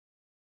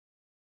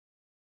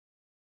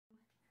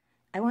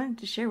I wanted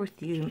to share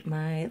with you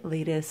my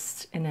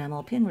latest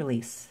enamel pin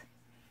release.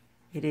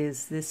 It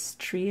is this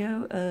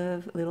trio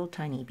of little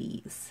tiny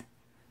bees.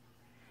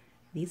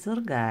 These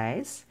little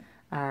guys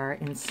are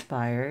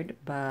inspired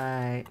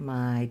by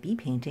my bee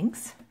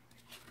paintings,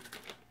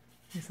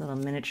 these little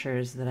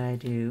miniatures that I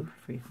do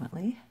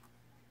frequently,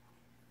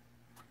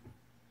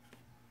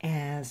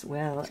 as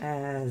well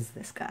as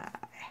this guy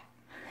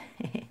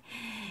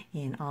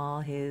in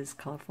all his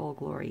colorful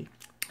glory.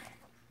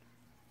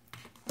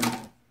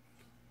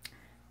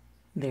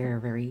 They're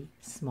very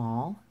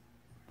small.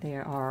 They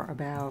are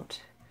about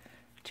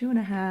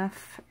 2.5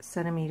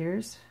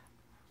 centimeters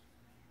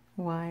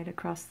wide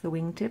across the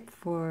wingtip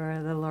for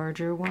the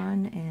larger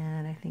one,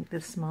 and I think the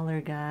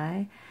smaller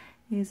guy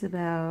is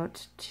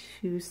about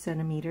 2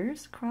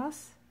 centimeters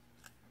across.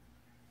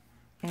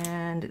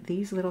 And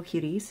these little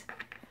cuties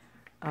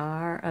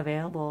are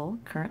available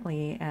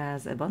currently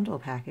as a bundle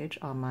package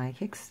on my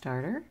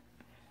Kickstarter,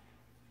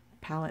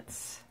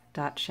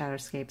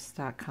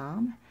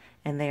 palettes.shadowscapes.com,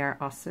 and they are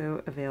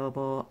also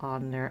available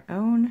on their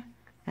own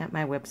at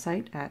my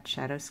website at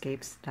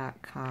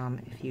shadowscapes.com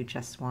if you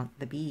just want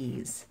the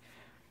bees.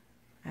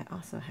 I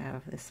also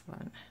have this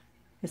one.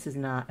 This is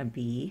not a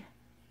bee.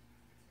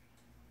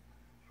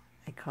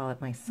 I call it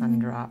my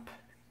sundrop.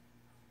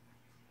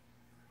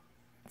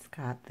 It's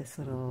got this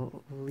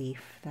little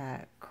leaf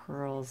that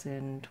curls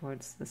in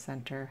towards the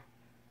center.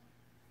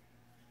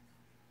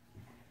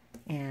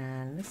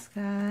 And this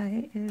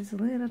guy is a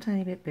little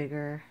tiny bit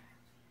bigger.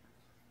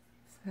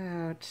 It's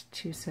about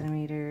 2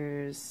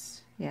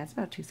 centimeters. Yeah, it's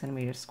about 2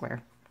 centimeters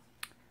square.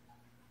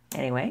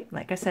 Anyway,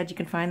 like I said, you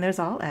can find those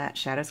all at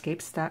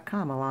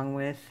shadowscapes.com along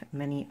with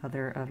many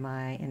other of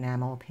my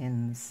enamel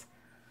pins.